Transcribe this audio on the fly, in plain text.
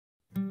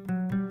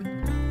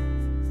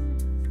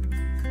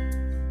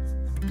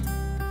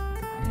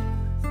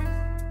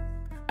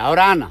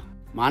Aurana,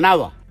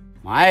 Manawa,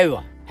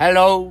 Maewa.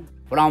 Hello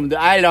from the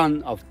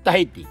island of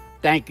Tahiti.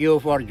 Thank you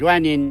for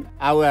joining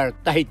our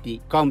Tahiti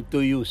Come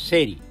to You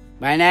series.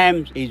 My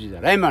name is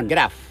Raymond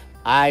Graffe.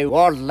 I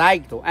would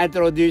like to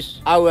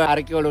introduce our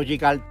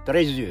archaeological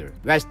treasure,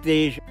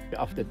 vestige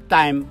of the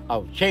time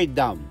of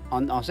shakedown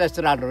on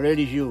ancestral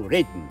religious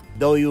rhythm.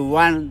 Do you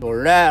want to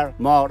learn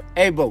more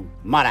about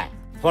marae?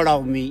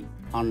 Follow me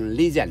on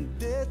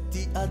Legend.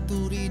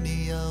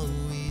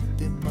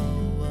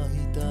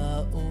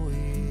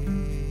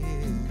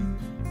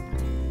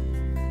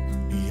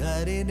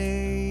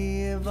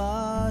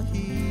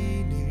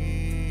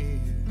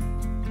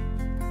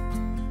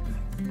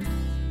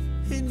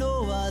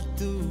 No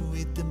atu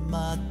ite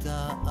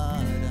mata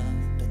ara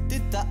ta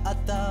tita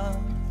ata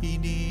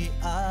hini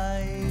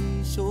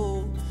ai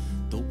so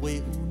to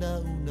we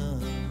una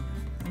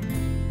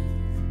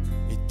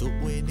e to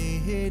we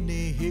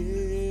ne he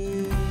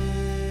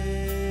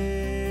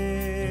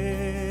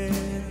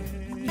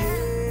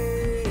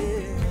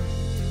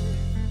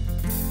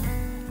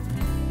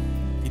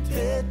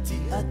ite ti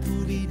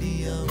aturi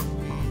dia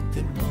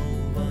ite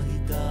mau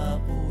hita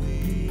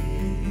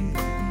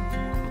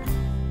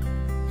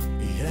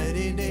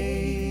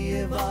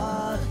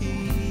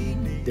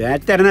The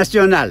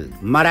International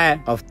Marae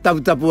of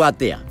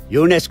Tautapuatea,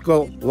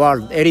 UNESCO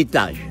World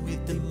Heritage.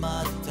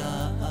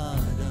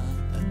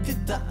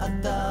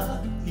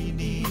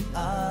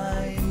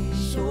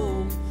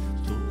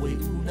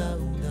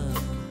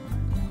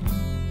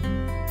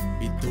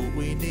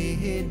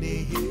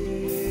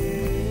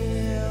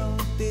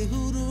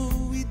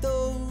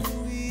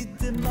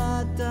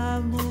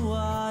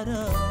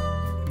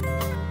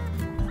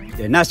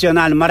 The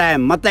National Marae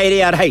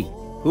Matairi Arhei,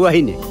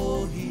 Huahine.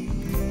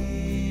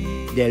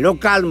 The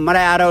local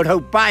marae around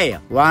Haupai,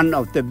 one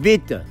of the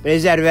best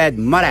preserved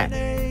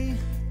marae.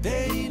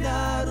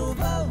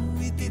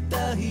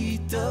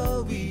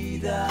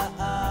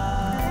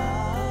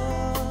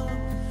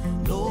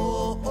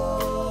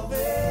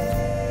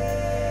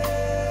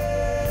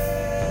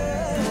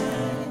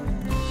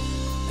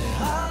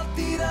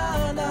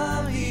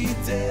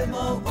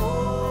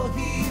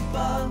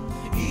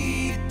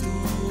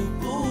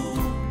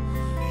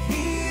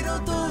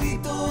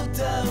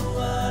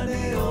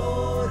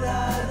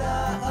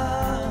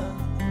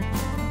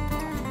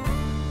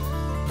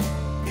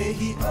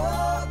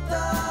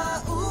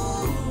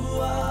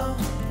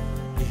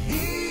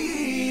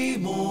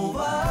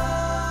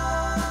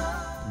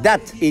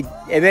 That's it,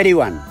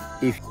 everyone.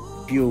 If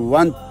you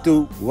want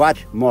to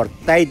watch more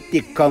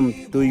Tahiti Come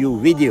to You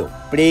video,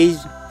 please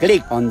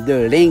click on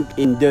the link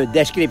in the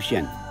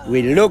description.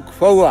 We look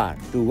forward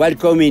to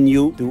welcoming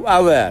you to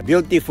our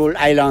beautiful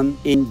island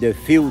in the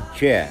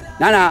future.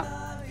 Nana,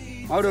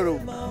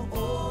 Maururu.